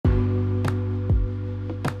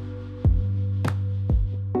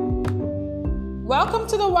Welcome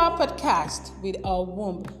to the WOW podcast with a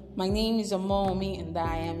womb. My name is Amomi and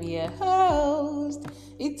I am your host.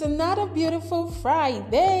 It's another beautiful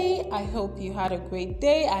Friday. I hope you had a great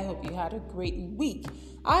day. I hope you had a great week.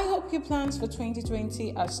 I hope your plans for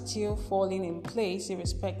 2020 are still falling in place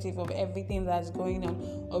irrespective of everything that's going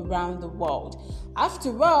on around the world.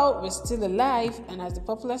 After all, we're still alive, and as the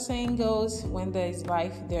popular saying goes, when there is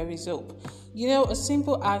life, there is hope. You know, a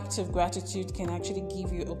simple act of gratitude can actually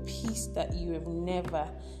give you a peace that you have never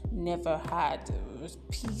had,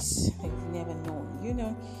 peace that you've never known. You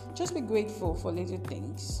know, just be grateful for little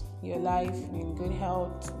things. Your life, you're in good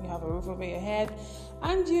health, you have a roof over your head,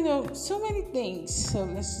 and you know, so many things. So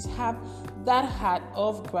let's have that heart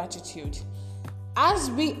of gratitude.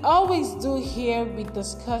 As we always do here, we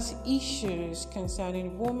discuss issues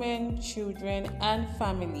concerning women, children, and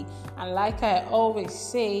family. And like I always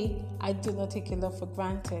say, I do not take your love for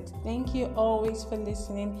granted. Thank you always for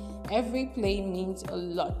listening. Every play means a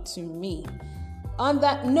lot to me. On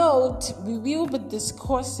that note, we will be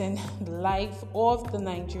discussing the life of the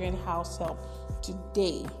Nigerian househelp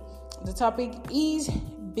today. The topic is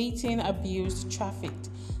beaten, abused, trafficked.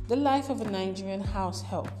 The life of a Nigerian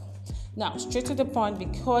househelp. Now, straight to the point,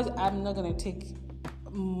 because I'm not going to take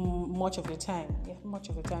much of your time. Yeah, much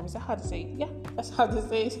of your time. Is that how to say it? Yeah, that's how to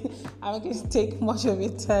say it. I'm not going to take much of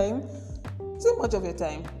your time. Is it much of your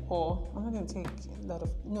time? Or I'm not going to take a lot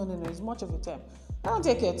of... No, it's much of your time. Don't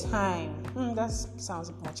take your time. That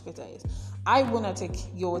sounds much better. Yes. I want to take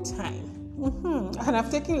your time. And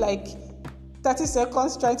I've taken like 30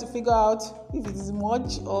 seconds trying to figure out if it is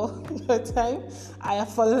much or your time. I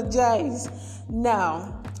apologize.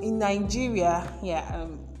 Now, in Nigeria,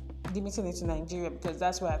 limiting it to Nigeria because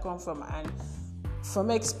that's where I come from, and from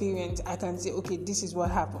experience, I can say, okay, this is what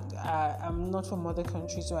happened. I'm not from other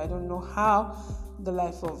countries, so I don't know how the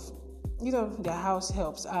life of, their house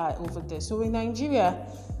helps are over there. So in Nigeria,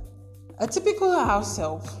 a typical house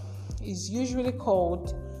help is usually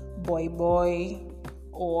called boy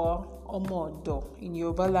or omodo in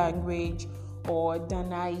Yoruba language, or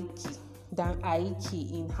danaiki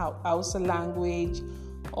in Hausa language,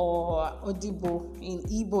 or odibo in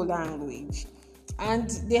Igbo language. And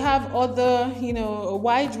they have other, a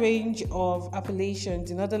wide range of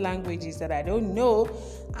appellations in other languages that I don't know.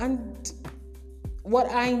 And what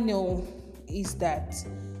I know is that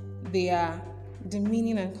they are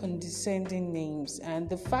demeaning and condescending names. And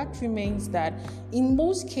the fact remains that in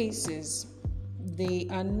most cases, they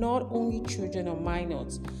are not only children or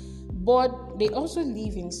minors, but they also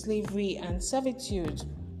live in slavery and servitude.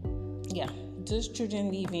 Yeah, those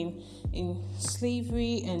children living in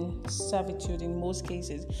slavery and servitude in most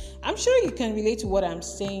cases. I'm sure you can relate to what I'm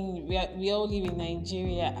saying. We all live in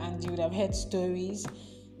Nigeria, and you would have heard stories.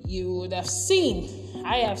 You would have seen,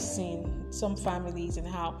 I have seen some families and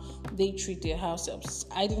how they treat their house helps.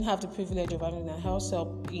 I didn't have the privilege of having a house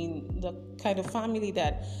help in the kind of family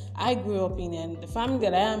that I grew up in, and the family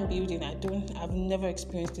that I am building, I've never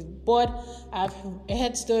experienced it, but I've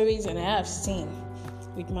heard stories and I have seen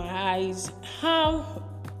with my eyes how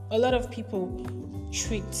a lot of people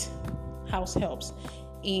treat house helps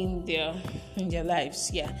in their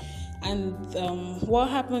lives. Yeah, and what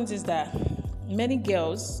happens is that many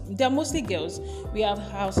girls, they're mostly girls. We have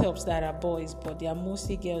house helps that are boys, but they are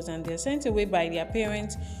mostly girls, and they're sent away by their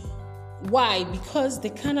parents. Why? Because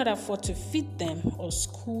they cannot afford to feed them or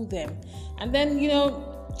school them. And then,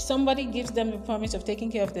 somebody gives them the promise of taking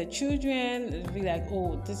care of their children. They'll be like,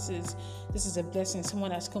 oh, this is a blessing.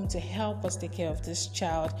 Someone has come to help us take care of this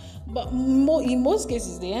child. But in most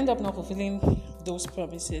cases, they end up not fulfilling those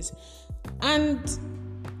promises. And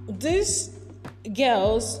these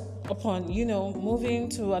girls, upon moving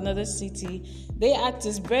to another city, they act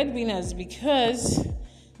as breadwinners because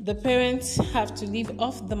the parents have to live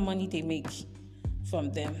off the money they make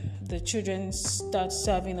from them. The children start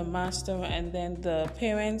serving a master, and then the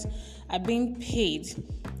parents are being paid.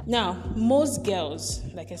 Now, most girls,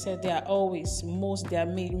 like I said, they are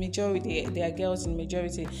majority. They are girls in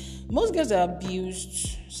majority. Most girls are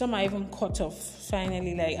abused. Some are even cut off.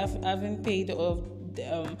 Finally, like having paid off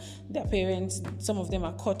their parents. Some of them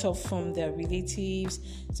are cut off from their relatives.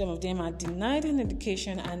 Some of them are denied an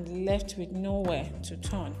education and left with nowhere to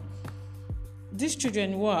turn. These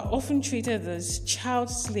children, who are often treated as child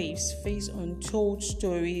slaves, face untold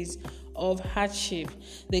stories of hardship.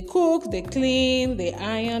 They cook, they clean, they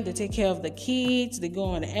iron, they take care of the kids, they go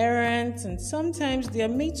on errands, and sometimes they are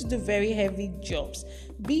made to do very heavy jobs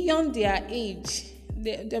beyond their age.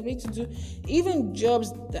 They're made to do even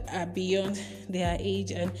jobs that are beyond their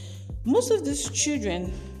age, and most of these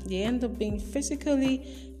children, they end up being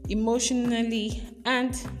physically emotionally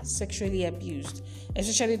and sexually abused,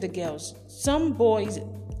 especially the girls. Some boys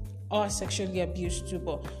are sexually abused too,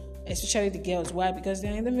 but especially the girls. Why? Because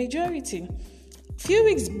they're in the majority. A few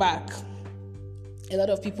weeks back, a lot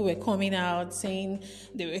of people were coming out saying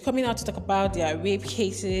they were coming out to talk about their rape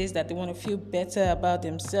cases, that they want to feel better about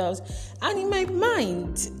themselves. And in my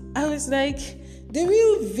mind, I was like, the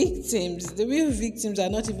real victims are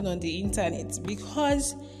not even on the internet,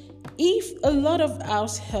 because if a lot of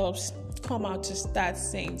house helps come out to start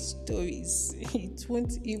saying stories, it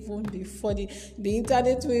won't even be funny. The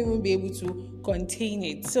internet won't even be able to contain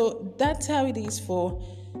it. So that's how it is for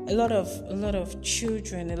a lot of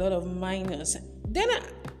children, a lot of minors. Then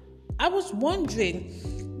I was wondering,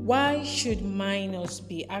 why should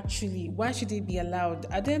they be allowed?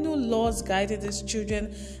 Are there no laws guiding these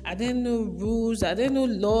children? Are there no rules? Are there no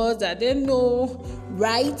laws? Are there no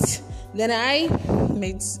rights? Then I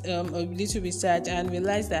made a little research and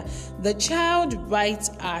realized that the Child Rights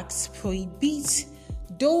Act prohibits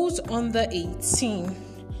those under 18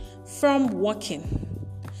 from working.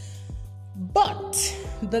 But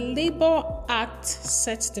the Labor Act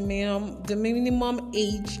sets the minimum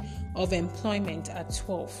age of employment at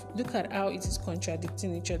 12. Look at how it is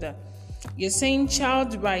contradicting each other. You're saying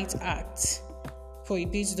Child Rights Act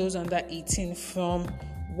prohibits those under 18 from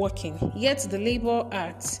working, yet the Labor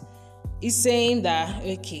Act is saying that,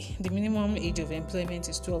 okay, the minimum age of employment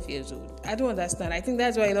is 12 years old. I don't understand. I think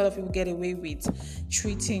that's why a lot of people get away with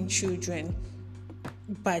treating children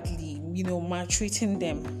badly, maltreating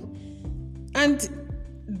them. And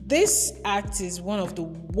this act is one of the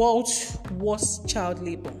world's worst child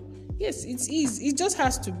labor. Yes, it is. It just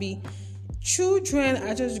has to be. Children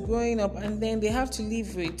are just growing up, and then they have to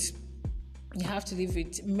live with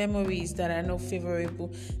memories that are not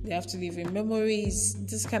favorable. They have to live with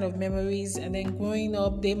this kind of memories, and then growing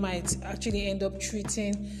up, they might actually end up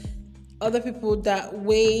treating other people that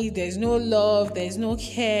way. There's no love, there's no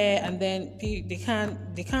care, and then they can't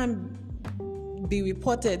be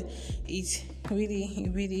reported. It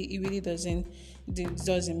really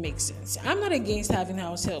doesn't make sense. I'm not against having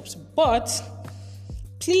house helps, but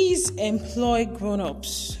please employ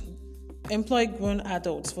grown-ups. Employ grown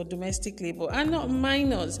adults for domestic labor and not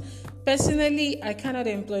minors. Personally, I cannot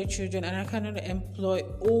employ children, and I cannot employ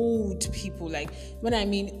old people. Like, when I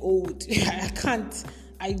mean old, I can't.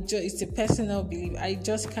 It's a personal belief. I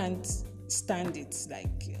just can't stand it.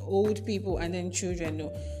 Like, old people and then children.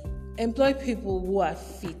 No. Employ people who are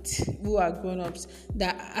fit, who are grown-ups,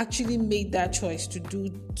 that actually made that choice to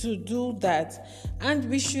do that. And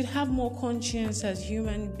we should have more conscience as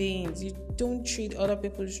human beings. You don't treat other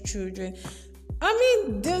people's children. I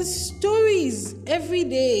mean, there's stories every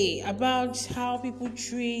day about how people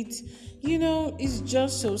treat, it's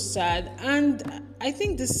just so sad. And I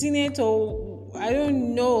think the Senate, or I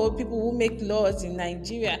don't know, people who make laws in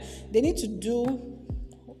Nigeria, they need to do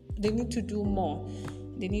more.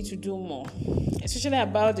 They need to do more, especially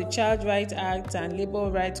about the Child Rights Act and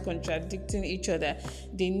labor rights contradicting each other.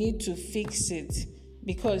 They need to fix it,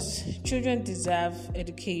 because children deserve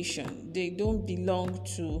education. They don't belong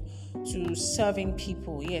to serving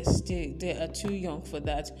people. Yes, they are too young for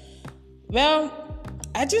that. Well,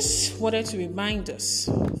 I just wanted to remind us,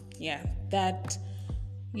 that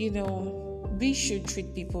we should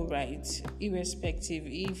treat people right, irrespective.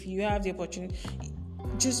 If you have the opportunity,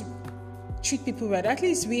 just treat people right. At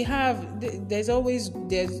least there are always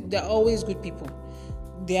good people.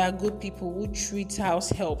 There are good people who treat house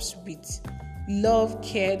helps with love,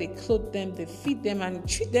 care. They clothe them, they feed them, and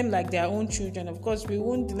treat them like their own children. Of course, we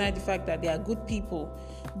won't deny the fact that they are good people,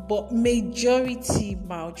 but majority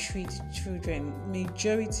maltreat children,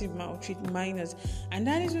 majority maltreat minors, and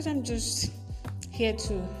that is what I'm just here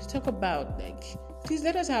to talk about. Like, please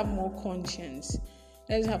let us have more conscience.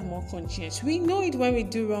 Let's have more conscience. We know it when we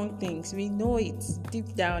do wrong things. We know it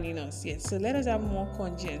deep down in us. Yes. So let us have more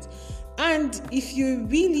conscience. And if you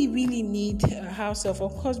really, really need a house help,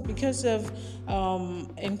 of course, because of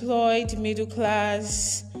employed middle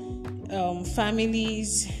class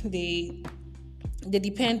families, they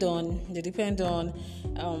depend on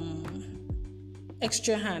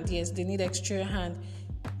extra hand. Yes, they need extra hand.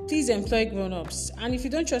 Please employ grown-ups. And if you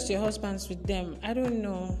don't trust your husbands with them, I don't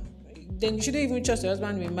know, then you shouldn't even trust your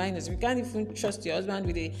husband with minors. You can't even trust your husband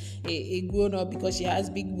with a grown-up because she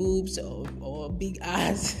has big boobs or big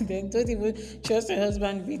ass. Then don't even trust your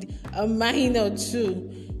husband with a minor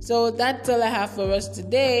too. So that's all I have for us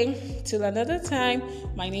today. Till another time,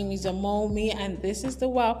 my name is Amomi, and this is the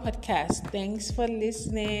Wow Podcast. Thanks for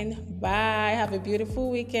listening. Bye. Have a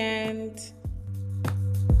beautiful weekend.